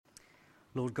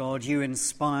Lord God, you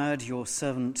inspired your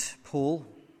servant Paul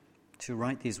to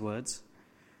write these words,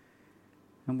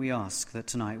 and we ask that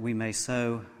tonight we may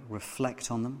so reflect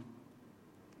on them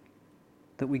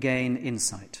that we gain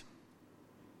insight,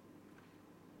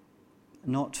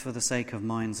 not for the sake of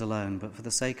minds alone, but for the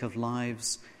sake of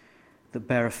lives that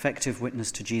bear effective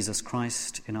witness to Jesus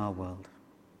Christ in our world.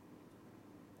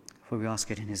 For we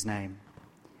ask it in his name.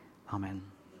 Amen.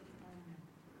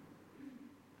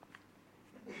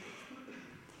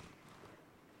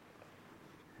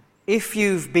 If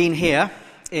you've been here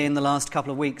in the last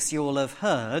couple of weeks, you'll have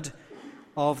heard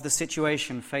of the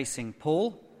situation facing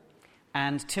Paul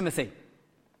and Timothy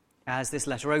as this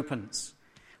letter opens.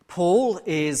 Paul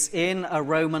is in a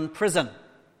Roman prison,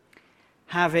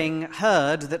 having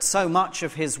heard that so much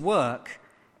of his work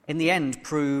in the end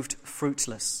proved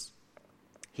fruitless.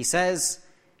 He says,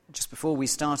 just before we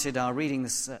started our reading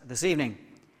this evening,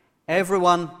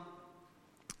 everyone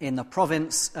in the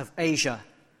province of Asia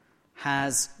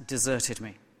has deserted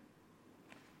me.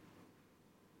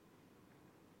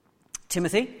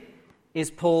 Timothy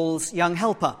is Paul's young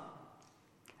helper,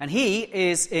 and he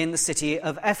is in the city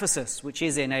of Ephesus, which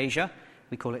is in Asia.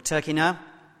 We call it Turkey now.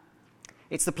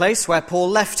 It's the place where Paul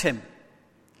left him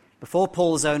before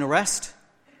Paul's own arrest,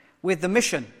 with the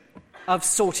mission of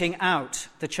sorting out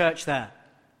the church there.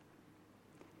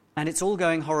 And it's all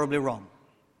going horribly wrong.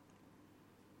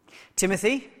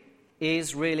 Timothy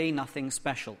is really nothing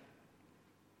special.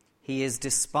 He is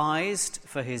despised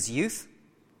for his youth.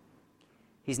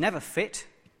 He's never fit.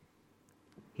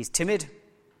 He's timid.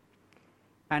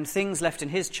 And things left in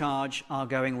his charge are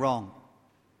going wrong.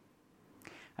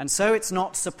 And so it's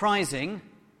not surprising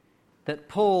that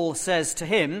Paul says to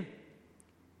him,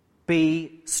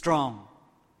 "Be strong."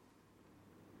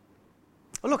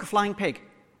 Oh, look, a flying pig.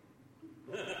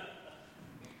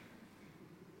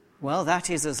 Well,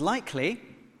 that is as likely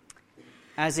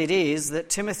as it is that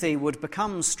Timothy would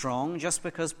become strong just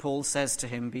because Paul says to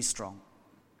him, "Be strong."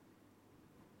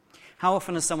 How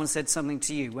often has someone said something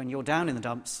to you when you're down in the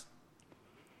dumps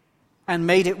and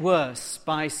made it worse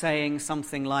by saying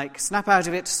something like, "Snap out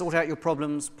of it, sort out your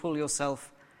problems, pull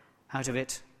yourself out of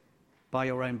it by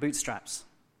your own bootstraps"?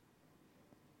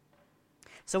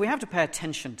 So we have to pay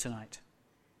attention tonight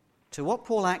to what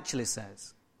Paul actually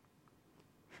says,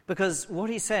 because what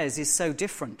he says is so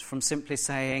different from simply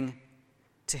saying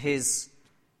to his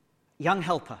young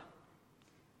helper,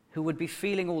 who would be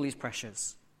feeling all these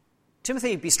pressures,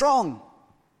 "Timothy, be strong."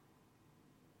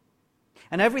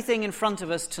 And everything in front of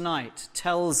us tonight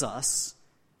tells us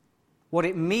what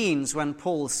it means when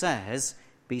Paul says,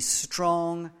 "Be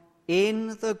strong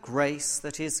in the grace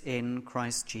that is in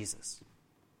Christ Jesus."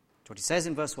 That's what he says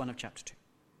in verse 1 of chapter 2.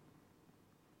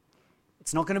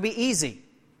 It's not going to be easy,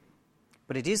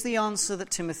 but it is the answer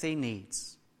that Timothy needs.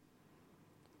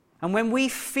 And when we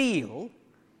feel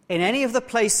in any of the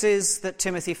places that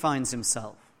Timothy finds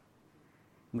himself,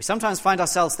 and we sometimes find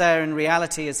ourselves there in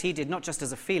reality as he did, not just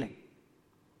as a feeling,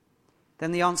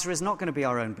 then the answer is not going to be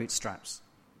our own bootstraps,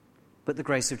 but the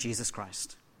grace of Jesus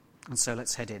Christ. And so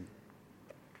let's head in.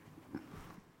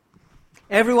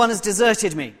 Everyone has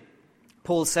deserted me,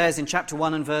 Paul says in chapter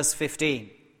 1 and verse 15.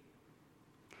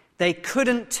 They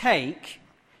couldn't take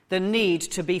the need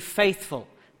to be faithful,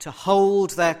 to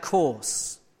hold their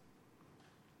course.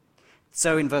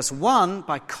 So in verse 1,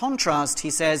 by contrast,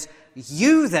 he says,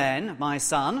 "You then, my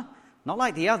son," not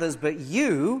like the others, but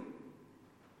you,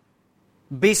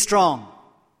 "be strong.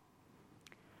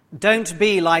 Don't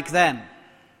be like them,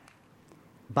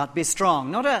 but be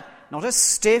strong." Not a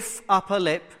stiff upper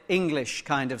lip English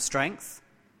kind of strength,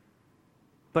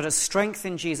 but a strength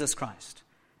in Jesus Christ.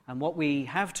 And what we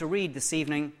have to read this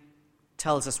evening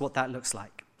tells us what that looks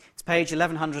like. It's page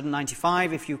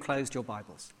 1195 if you closed your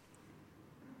Bibles.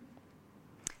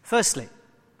 Firstly,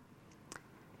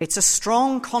 it's a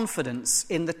strong confidence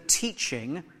in the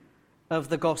teaching of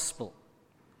the gospel.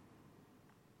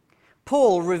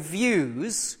 Paul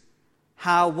reviews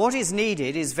how what is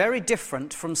needed is very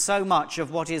different from so much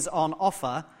of what is on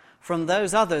offer from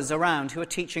those others around who are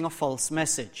teaching a false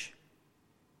message.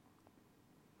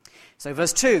 So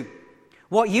verse 2,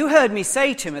 "What you heard me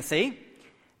say, Timothy,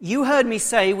 you heard me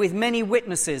say with many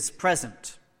witnesses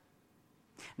present."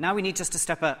 Now we need just to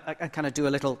step kind of do a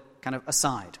little kind of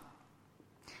aside,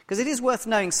 because it is worth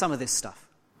knowing some of this stuff.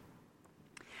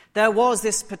 There was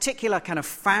this particular kind of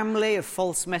family of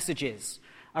false messages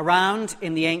around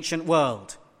in the ancient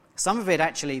world. Some of it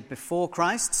actually before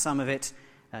Christ, some of it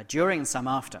during and some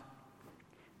after,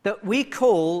 that we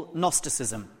call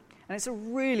Gnosticism. And it's a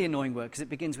really annoying word because it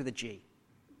begins with a G.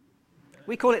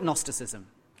 We call it Gnosticism.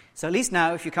 So at least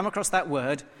now, if you come across that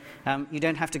word, you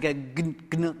don't have to go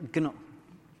gn.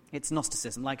 It's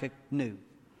Gnosticism, like a GNU.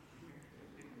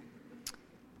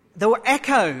 There were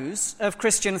echoes of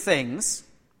Christian things.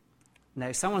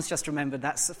 No, someone's just remembered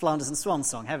that's a Flanders and Swan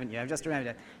song, haven't you? I've just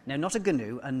remembered it. No, not a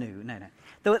GNU, a new. No.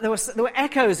 There were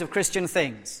echoes of Christian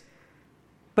things.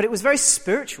 But it was very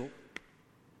spiritual.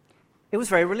 It was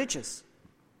very religious.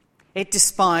 It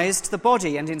despised the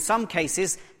body, and in some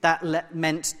cases that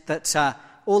meant that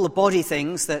all the body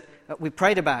things that we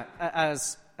prayed about,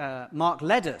 as Mark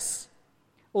led us,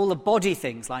 all the body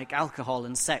things like alcohol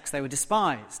and sex, they were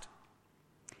despised.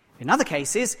 In other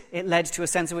cases, it led to a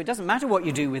sense of it doesn't matter what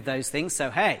you do with those things,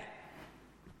 so hey.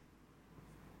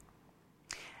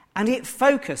 And it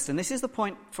focused, and this is the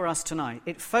point for us tonight,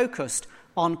 it focused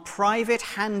on private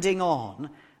handing on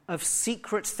of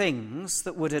secret things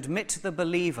that would admit the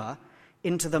believer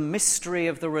into the mystery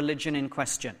of the religion in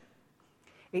question.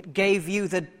 It gave you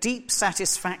the deep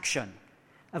satisfaction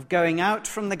of going out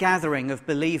from the gathering of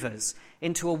believers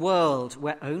into a world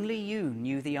where only you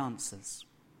knew the answers.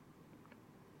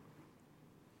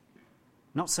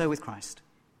 Not so with Christ.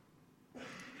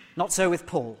 Not so with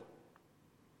Paul.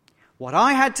 What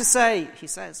I had to say, he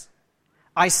says,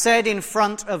 I said in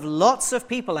front of lots of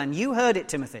people, and you heard it,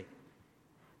 Timothy.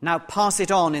 Now pass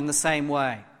it on in the same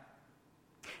way.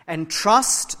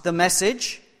 Entrust the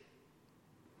message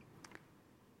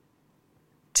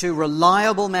to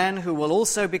reliable men who will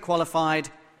also be qualified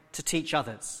to teach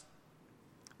others.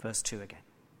 Verse 2 again.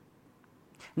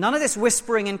 None of this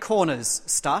whispering in corners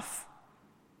stuff.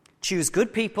 Choose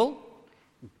good people,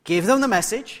 give them the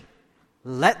message,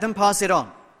 let them pass it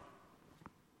on.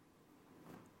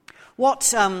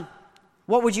 What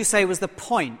would you say was the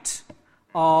point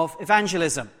of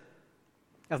evangelism,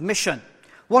 of mission?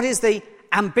 What is the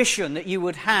ambition that you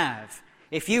would have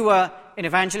if you were an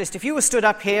evangelist? If you were stood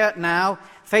up here now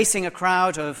facing a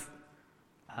crowd of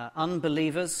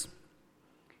unbelievers,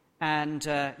 and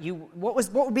what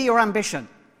would be your ambition?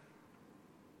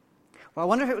 Well, I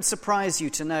wonder if it would surprise you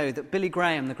to know that Billy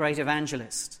Graham, the great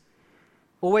evangelist,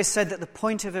 always said that the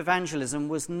point of evangelism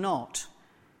was not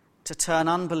to turn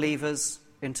unbelievers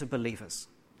into believers,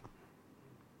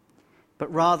 but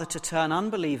rather to turn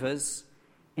unbelievers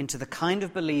into the kind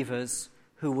of believers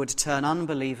who would turn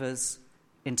unbelievers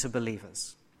into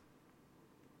believers.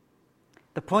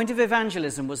 The point of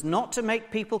evangelism was not to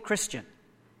make people Christian,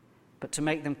 but to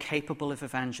make them capable of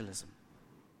evangelism.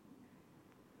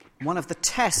 One of the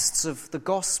tests of the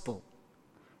gospel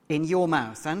in your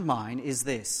mouth and mine is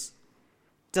this.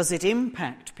 Does it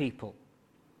impact people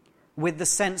with the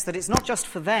sense that it's not just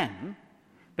for them,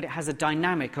 but it has a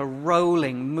dynamic, a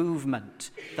rolling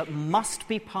movement that must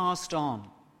be passed on?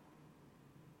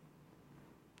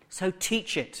 So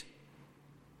teach it.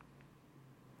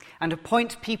 And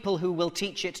appoint people who will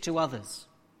teach it to others.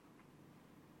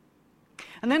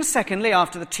 And then secondly,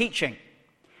 after the teaching,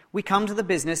 we come to the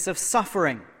business of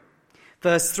suffering.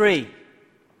 Verse 3,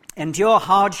 endure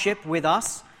hardship with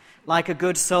us like a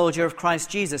good soldier of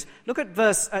Christ Jesus. Look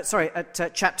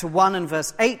at chapter 1 and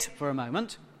verse 8 for a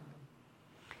moment.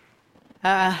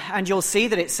 And you'll see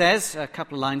that it says, a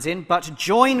couple of lines in, but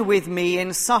join with me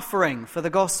in suffering for the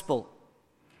gospel.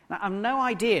 Now, I've no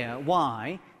idea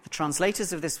why the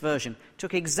translators of this version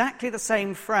took exactly the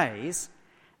same phrase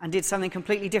and did something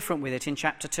completely different with it in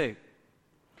chapter 2.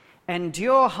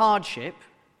 Endure hardship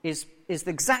is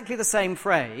exactly the same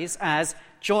phrase as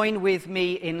join with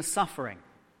me in suffering.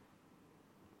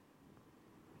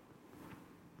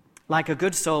 Like a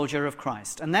good soldier of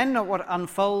Christ. And then what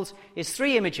unfolds is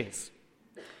three images,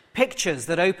 pictures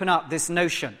that open up this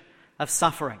notion of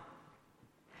suffering.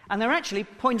 And they're actually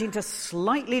pointing to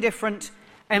slightly different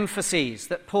emphases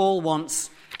that Paul wants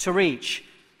to reach.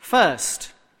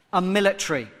 First, a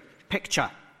military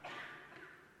picture.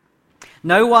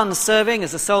 No one serving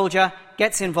as a soldier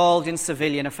gets involved in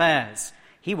civilian affairs.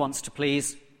 He wants to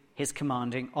please his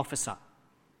commanding officer.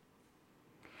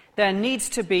 There needs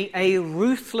to be a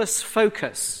ruthless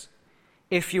focus,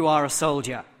 if you are a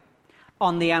soldier,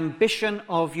 on the ambition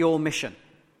of your mission.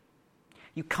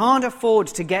 You can't afford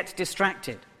to get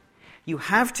distracted. You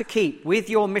have to keep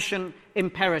with your mission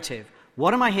imperative.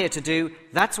 What am I here to do?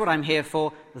 That's what I'm here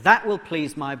for. That will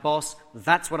please my boss.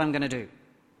 That's what I'm going to do.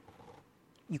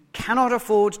 You cannot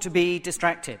afford to be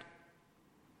distracted.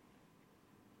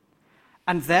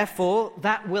 And therefore,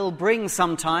 that will bring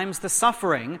sometimes the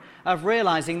suffering of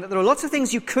realizing that there are lots of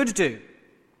things you could do,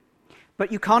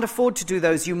 but you can't afford to do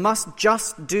those. You must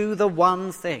just do the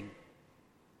one thing.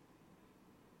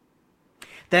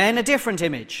 Then a different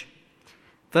image.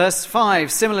 Verse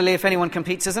 5, similarly, if anyone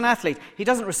competes as an athlete, he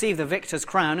doesn't receive the victor's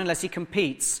crown unless he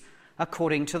competes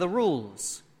according to the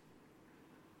rules.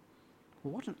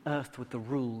 Well, what on earth would the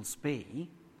rules be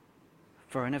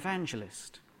for an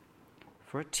evangelist,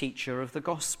 for a teacher of the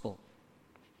gospel?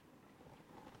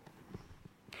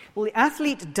 Well, the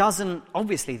athlete doesn't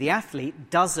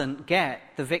get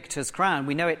the victor's crown.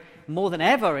 We know it more than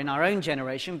ever in our own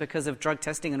generation because of drug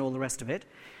testing and all the rest of it.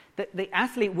 That the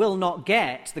athlete will not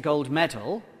get the gold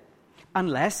medal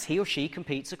unless he or she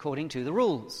competes according to the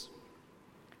rules.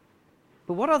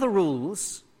 But what are the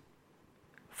rules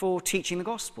for teaching the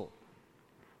gospel?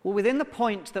 Well, within the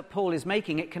point that Paul is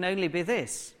making, it can only be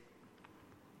this.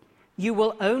 You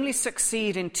will only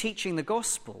succeed in teaching the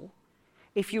gospel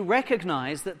if you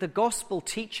recognize that the gospel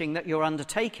teaching that you're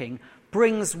undertaking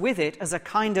brings with it as a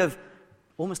kind of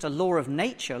almost a law of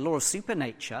nature, law of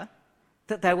supernature,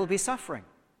 that there will be suffering.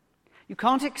 You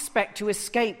can't expect to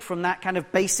escape from that kind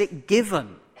of basic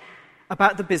given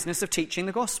about the business of teaching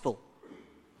the gospel.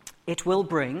 It will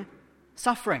bring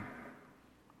suffering.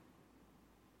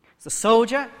 The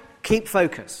soldier, keep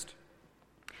focused.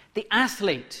 The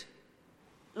athlete,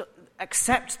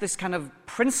 accept this kind of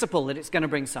principle that it's going to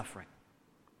bring suffering.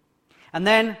 And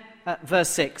then, verse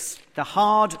 6, the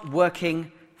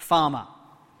hard-working farmer.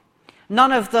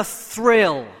 None of the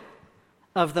thrill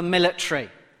of the military.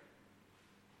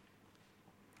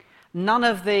 None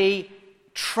of the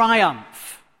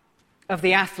triumph of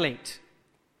the athlete.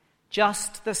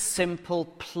 Just the simple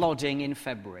plodding in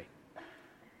February.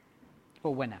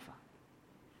 Or whenever.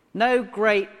 No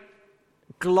great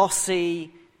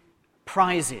glossy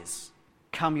prizes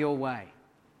come your way.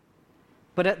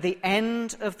 But at the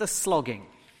end of the slogging,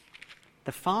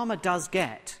 the farmer does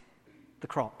get the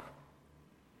crop.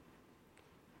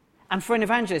 And for an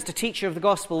evangelist, a teacher of the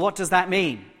gospel, what does that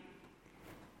mean?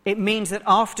 It means that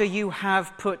after you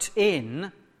have put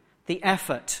in the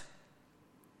effort,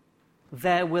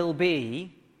 there will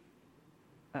be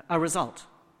a result.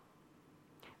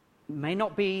 It may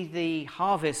not be the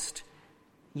harvest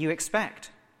you expect.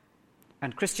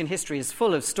 And Christian history is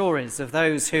full of stories of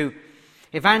those who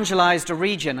evangelized a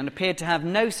region and appeared to have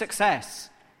no success.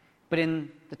 But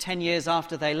in the 10 years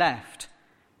after they left,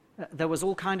 there was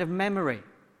all kind of memory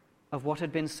of what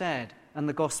had been said, and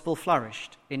the gospel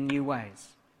flourished in new ways.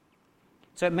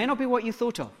 So it may not be what you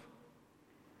thought of,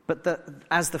 but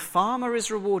as the farmer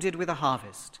is rewarded with a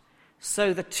harvest,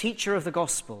 so the teacher of the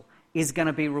gospel is going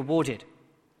to be rewarded.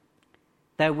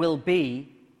 There will be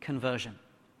conversion.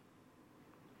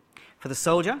 For the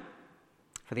soldier,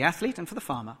 for the athlete, and for the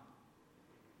farmer,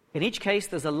 in each case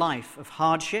there's a life of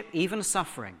hardship, even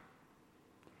suffering.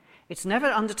 It's never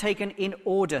undertaken in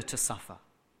order to suffer,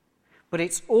 but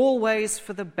it's always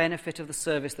for the benefit of the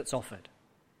service that's offered.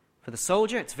 For the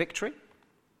soldier, it's victory.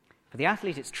 For the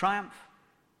athlete, it's triumph.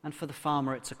 And for the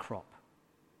farmer, it's a crop.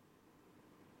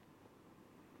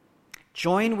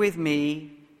 Join with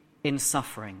me in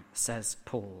suffering, says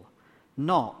Paul.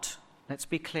 Not, let's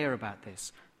be clear about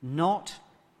this, not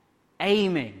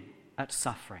aiming at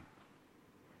suffering,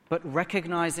 but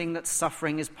recognizing that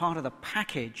suffering is part of the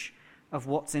package of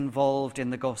what's involved in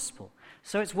the gospel.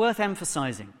 So it's worth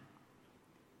emphasizing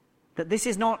that this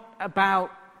is not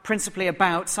principally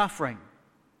about suffering.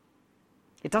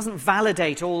 It doesn't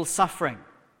validate all suffering.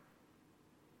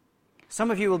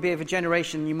 Some of you will be of a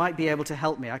generation, you might be able to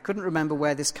help me. I couldn't remember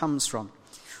where this comes from.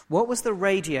 What was the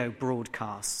radio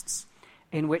broadcasts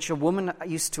in which a woman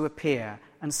used to appear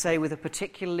and say with a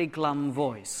particularly glum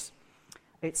voice,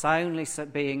 "It's only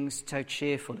being so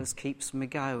cheerful as keeps me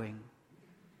going"?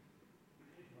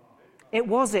 It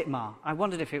was Itmar. I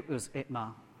wondered if it was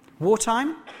Itmar.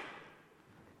 Wartime?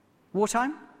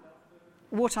 Wartime?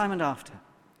 Wartime and after.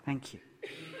 Thank you.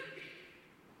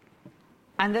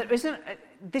 And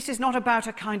this is not about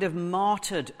a kind of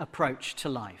martyred approach to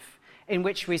life, in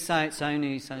which we say it's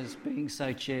only being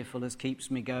so cheerful as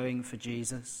keeps me going for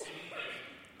Jesus.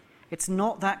 It's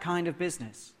not that kind of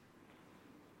business.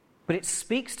 But it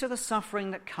speaks to the suffering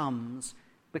that comes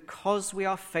because we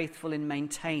are faithful in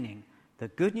maintaining the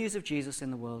good news of Jesus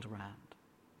in the world around.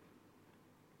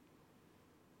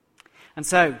 And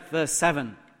so, verse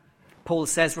 7, Paul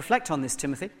says, reflect on this,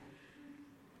 Timothy.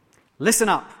 Listen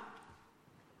up.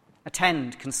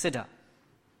 Attend, consider.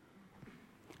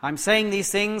 I'm saying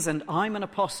these things and I'm an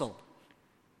apostle.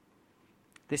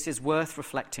 This is worth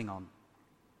reflecting on.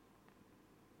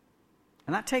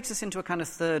 And that takes us into a kind of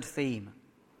third theme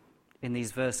in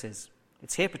these verses.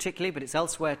 It's here particularly, but it's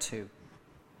elsewhere too.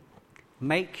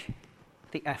 Make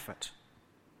the effort.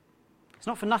 It's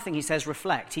not for nothing he says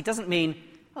reflect. He doesn't mean,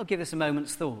 I'll give this a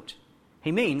moment's thought.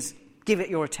 He means give it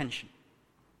your attention.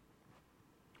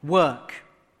 Work.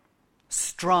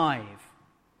 Strive.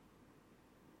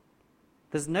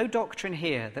 There's no doctrine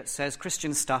here that says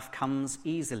Christian stuff comes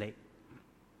easily.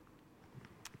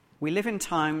 We live in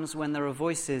times when there are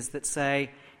voices that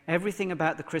say everything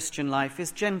about the Christian life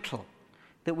is gentle,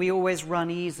 that we always run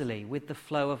easily with the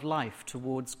flow of life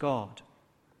towards God.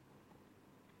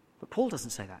 But Paul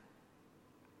doesn't say that.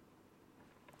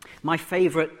 My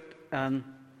favourite,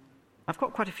 I've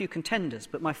got quite a few contenders,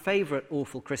 but my favourite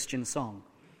awful Christian song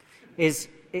is,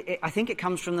 I think it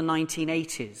comes from the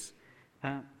 1980s.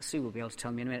 Sue will be able to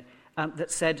tell me in a minute.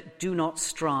 That said, "Do not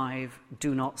strive,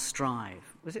 do not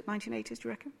strive." Was it 1980s, do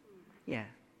you reckon? Yeah.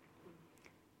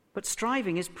 But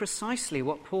striving is precisely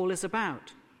what Paul is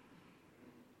about.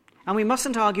 And we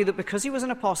mustn't argue that because he was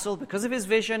an apostle, because of his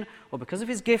vision, or because of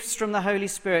his gifts from the Holy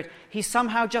Spirit, he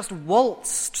somehow just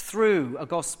waltzed through a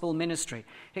gospel ministry.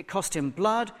 It cost him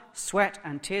blood, sweat,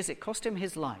 and tears. It cost him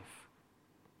his life,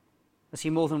 as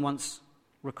he more than once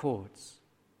records.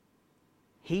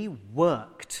 He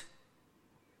worked.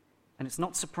 And it's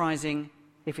not surprising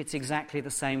if it's exactly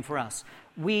the same for us.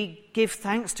 We give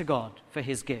thanks to God for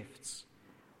his gifts.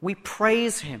 We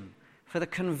praise him for the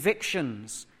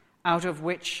convictions out of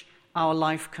which our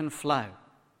life can flow.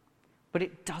 But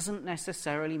it doesn't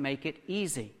necessarily make it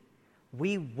easy.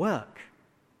 We work.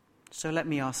 So let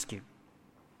me ask you,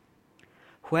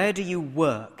 where do you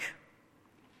work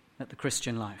at the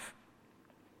Christian life?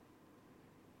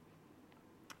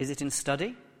 Is it in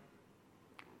study?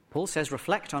 Paul says,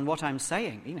 reflect on what I'm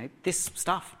saying. This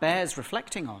stuff bears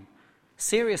reflecting on.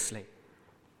 Seriously.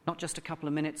 Not just a couple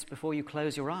of minutes before you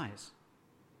close your eyes.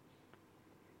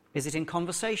 Is it in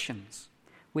conversations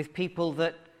with people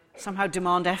that somehow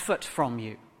demand effort from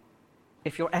you,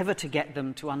 if you're ever to get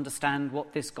them to understand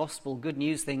what this gospel good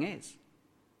news thing is?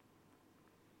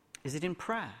 Is it in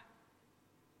prayer?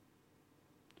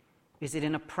 Is it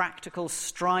in a practical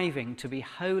striving to be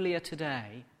holier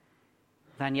today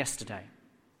than yesterday?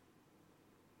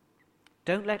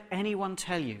 Don't let anyone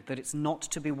tell you that it's not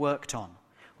to be worked on,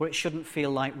 or it shouldn't feel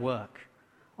like work.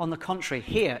 On the contrary,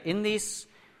 here, in this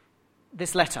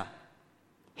letter,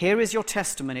 here is your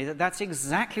testimony that that's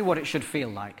exactly what it should feel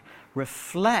like.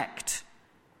 Reflect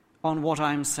on what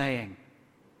I'm saying.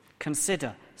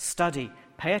 Consider, study,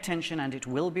 pay attention, and it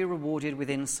will be rewarded with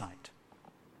insight.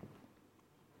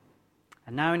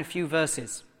 And now in a few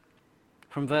verses,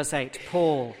 from verse 8,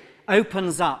 Paul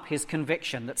opens up his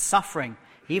conviction that suffering,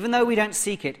 even though we don't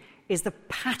seek it, is the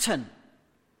pattern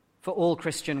for all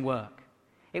Christian work.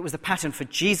 It was the pattern for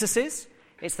Jesus's,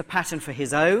 it's the pattern for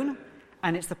his own,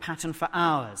 and it's the pattern for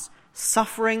ours.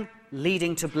 Suffering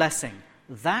leading to blessing.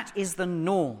 That is the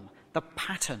norm, the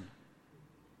pattern.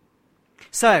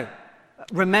 So,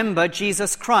 remember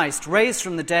Jesus Christ, raised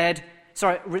from the dead,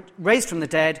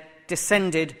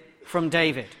 descended from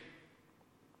David.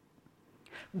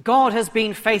 God has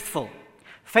been faithful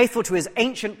to his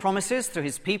ancient promises through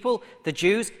his people, the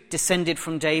Jews, descended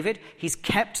from David. He's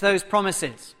kept those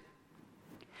promises.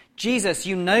 Jesus,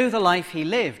 you know the life he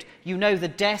lived. You know the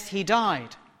death he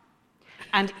died.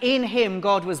 And in him,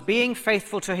 God was being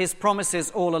faithful to his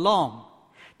promises all along.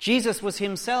 Jesus was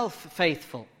himself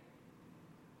faithful.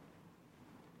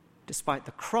 Despite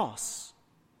the cross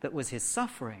that was his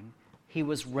suffering, he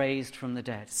was raised from the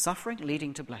dead. Suffering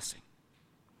leading to blessing.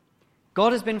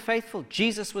 God has been faithful.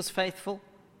 Jesus was faithful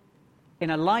in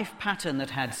a life pattern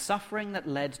that had suffering that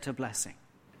led to blessing.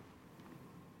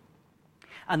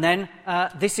 And then,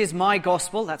 this is my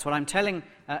gospel, that's what I'm telling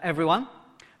everyone,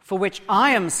 for which I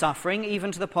am suffering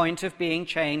even to the point of being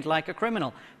chained like a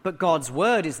criminal. But God's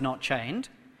word is not chained.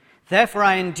 Therefore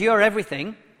I endure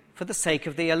everything for the sake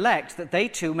of the elect, that they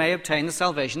too may obtain the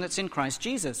salvation that's in Christ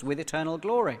Jesus with eternal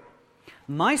glory.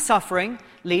 My suffering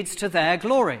leads to their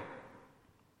glory.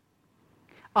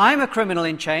 I'm a criminal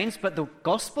in chains, but the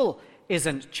gospel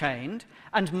isn't chained,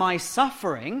 and my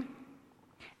suffering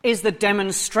is the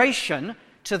demonstration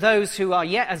to those who are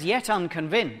as yet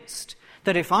unconvinced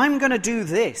that if I'm going to do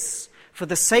this for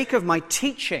the sake of my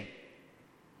teaching,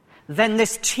 then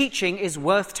this teaching is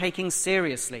worth taking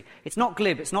seriously. It's not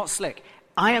glib, it's not slick.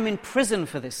 I am in prison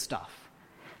for this stuff.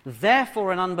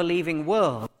 Therefore, an unbelieving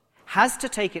world has to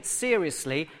take it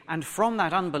seriously, and from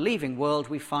that unbelieving world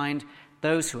we find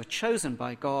those who are chosen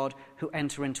by God who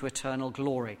enter into eternal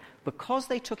glory because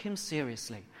they took him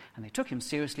seriously, and they took him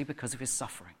seriously because of his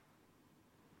suffering.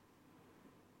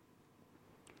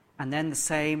 And then the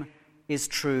same is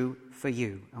true for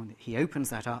you. And he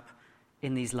opens that up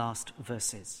in these last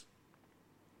verses.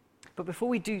 But before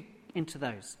we get into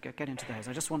those,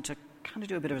 I just want to kind of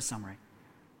do a bit of a summary.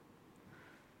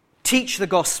 Teach the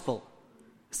gospel,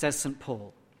 says St.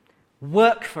 Paul.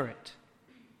 Work for it.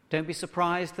 Don't be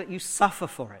surprised that you suffer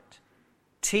for it.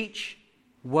 Teach,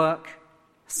 work,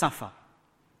 suffer.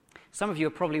 Some of you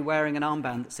are probably wearing an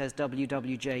armband that says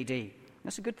WWJD.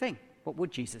 That's a good thing. What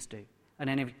would Jesus do? in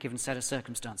any given set of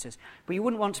circumstances. But you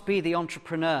wouldn't want to be the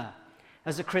entrepreneur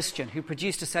as a Christian who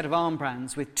produced a set of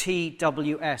armbands with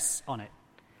TWS on it.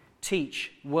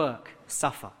 Teach, work,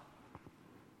 suffer.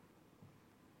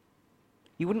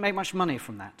 You wouldn't make much money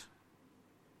from that.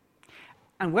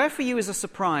 And where for you is a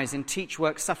surprise in teach,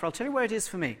 work, suffer, I'll tell you where it is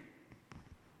for me.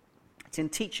 It's in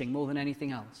teaching more than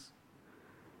anything else.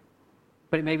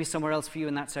 But it may be somewhere else for you,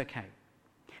 and that's okay.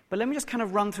 But let me just kind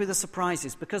of run through the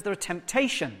surprises, because there are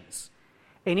temptations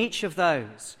in each of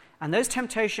those. And those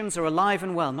temptations are alive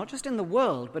and well, not just in the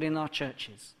world, but in our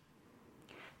churches.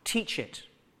 Teach it,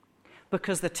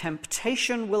 because the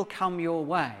temptation will come your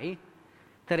way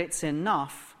that it's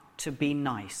enough to be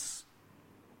nice.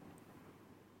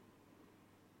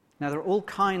 Now, there are all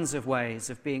kinds of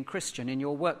ways of being Christian in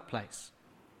your workplace.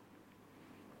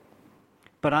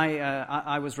 But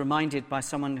I was reminded by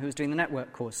someone who was doing the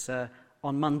network course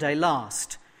on Monday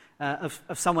last of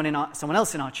someone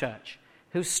else in our church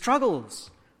who struggles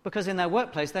because in their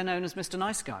workplace they're known as Mr.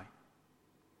 Nice Guy.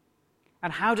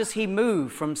 And how does he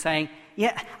move from saying,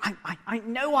 yeah, I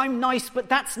know I'm nice, but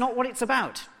that's not what it's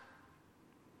about?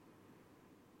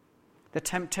 The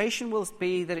temptation will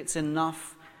be that it's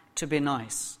enough to be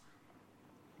nice.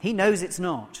 He knows it's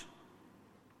not.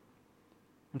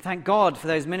 And thank God for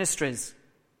those ministries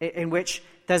in which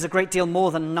there's a great deal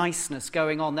more than niceness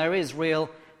going on. There is real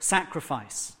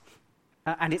sacrifice.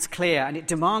 And it's clear, and it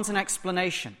demands an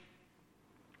explanation.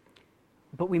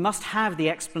 But we must have the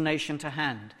explanation to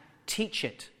hand. Teach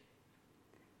it.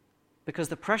 Because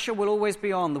the pressure will always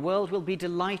be on. The world will be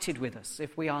delighted with us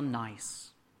if we are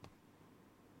nice.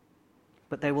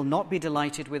 But they will not be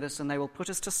delighted with us, and they will put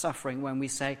us to suffering when we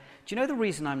say, do you know the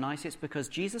reason I'm nice? It's because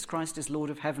Jesus Christ is Lord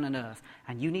of heaven and earth,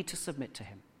 and you need to submit to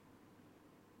him.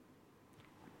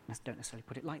 I don't necessarily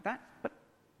put it like that, but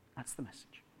that's the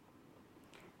message.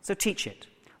 So teach it.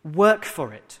 Work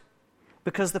for it.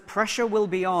 Because the pressure will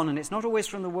be on, and it's not always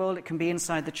from the world, it can be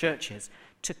inside the churches,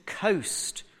 to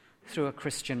coast through a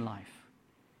Christian life.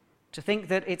 To think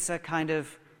that it's a kind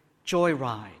of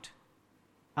joyride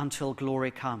until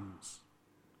glory comes.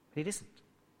 But it isn't.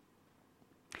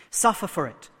 Suffer for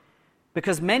it,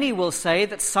 because many will say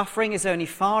that suffering is only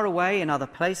far away in other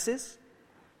places,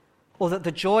 or that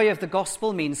the joy of the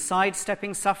gospel means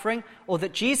sidestepping suffering, or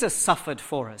that Jesus suffered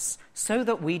for us so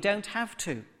that we don't have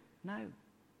to. No.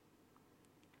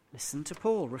 Listen to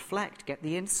Paul, reflect, get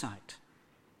the insight.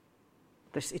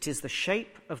 It is the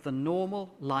shape of the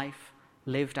normal life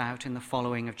lived out in the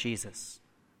following of Jesus.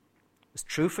 It was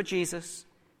true for Jesus,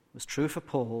 it was true for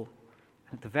Paul.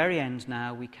 At the very end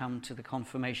now, we come to the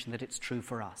confirmation that it's true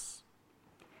for us.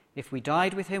 If we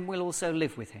died with him, we'll also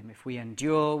live with him. If we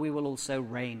endure, we will also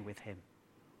reign with him.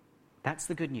 That's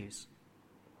the good news.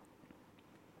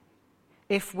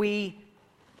 If we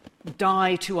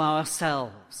die to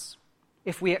ourselves,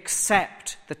 if we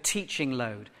accept the teaching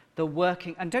load, the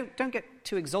working, and don't get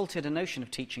too exalted a notion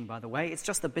of teaching, by the way, it's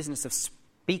just the business of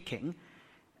speaking.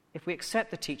 If we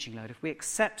accept the teaching load, if we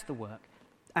accept the work,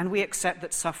 and we accept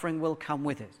that suffering will come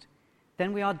with it,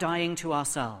 then we are dying to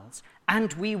ourselves,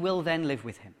 and we will then live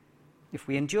with him. If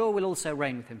we endure, we'll also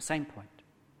reign with him. Same point.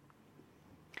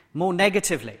 More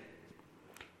negatively,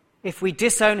 if we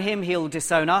disown him, he'll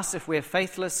disown us. If we're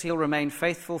faithless, he'll remain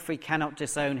faithful, for he cannot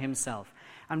disown himself.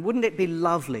 And wouldn't it be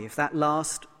lovely if that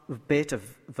last bit of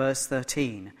verse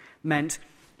 13 meant,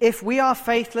 if we are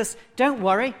faithless, don't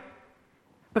worry,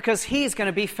 because he's going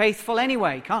to be faithful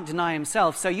anyway. He can't deny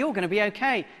himself, so you're going to be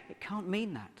okay. It can't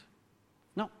mean that.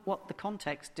 Not what the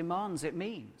context demands it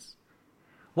means.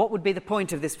 What would be the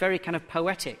point of this very kind of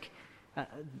poetic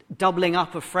doubling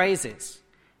up of phrases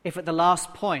if at the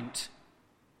last point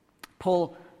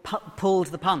Paul pulled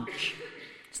the punch?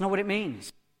 It's not what it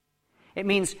means. It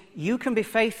means you can be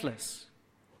faithless,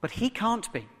 but he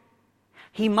can't be.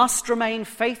 He must remain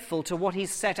faithful to what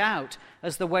he's set out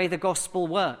as the way the gospel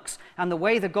works. And the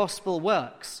way the gospel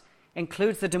works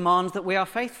includes the demand that we are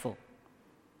faithful.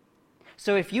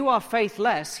 So if you are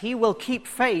faithless, he will keep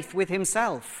faith with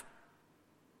himself.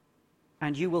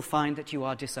 And you will find that you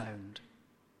are disowned.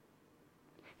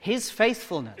 His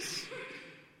faithfulness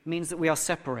means that we are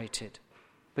separated,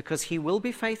 because he will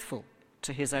be faithful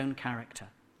to his own character.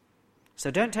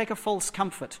 So don't take a false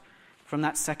comfort from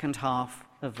that second half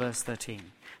of verse 13.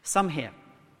 Some here,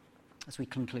 as we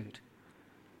conclude,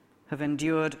 have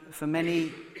endured for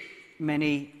many,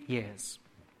 many years.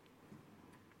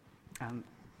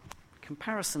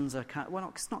 Comparisons are,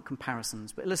 well, it's not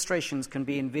comparisons, but illustrations can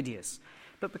be invidious.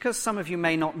 But because some of you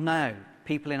may not know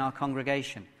people in our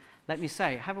congregation, let me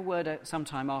say, have a word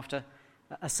sometime after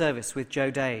a service with Joe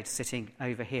Dade sitting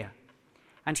over here.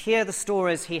 And hear the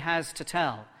stories he has to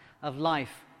tell of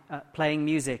life playing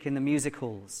music in the music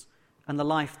halls and the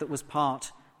life that was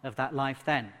part of that life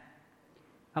then,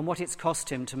 and what it's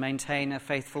cost him to maintain a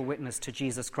faithful witness to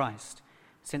Jesus Christ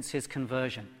since his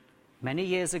conversion many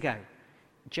years ago.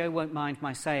 Joe won't mind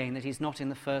my saying that he's not in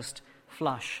the first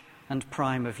flush and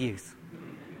prime of youth.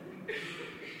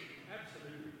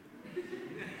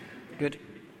 Good.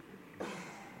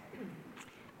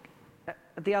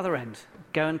 At the other end,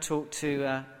 go and talk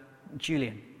to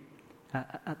Julian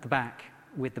at the back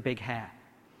with the big hair.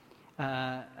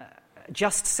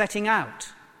 Just setting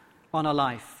out on a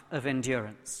life of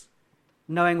endurance,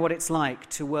 knowing what it's like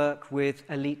to work with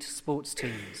elite sports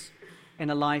teams in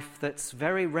a life that's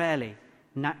very rarely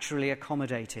naturally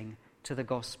accommodating to the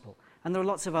gospel. And there are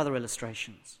lots of other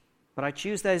illustrations. But I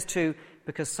choose those two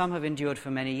because some have endured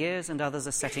for many years and others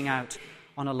are setting out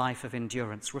on a life of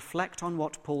endurance. Reflect on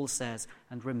what Paul says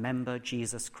and remember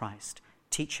Jesus Christ.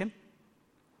 Teach him,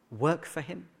 work for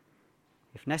him,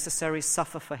 if necessary,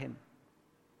 suffer for him,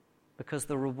 because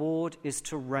the reward is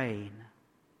to reign.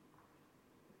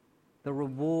 The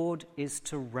reward is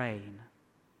to reign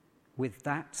with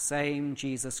that same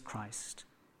Jesus Christ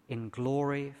in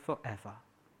glory forever,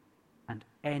 and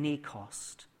any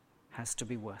cost has to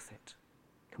be worth it.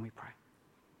 Can we pray?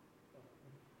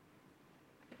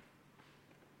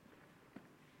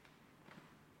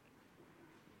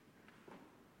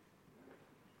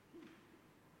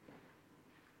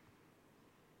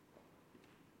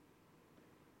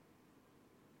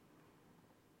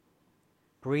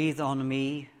 Breathe on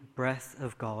me, breath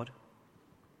of God,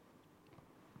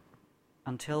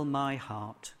 until my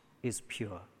heart is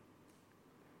pure,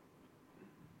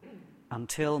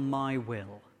 until my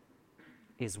will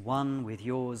is one with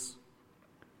yours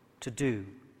to do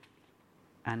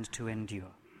and to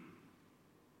endure.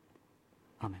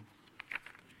 Amen.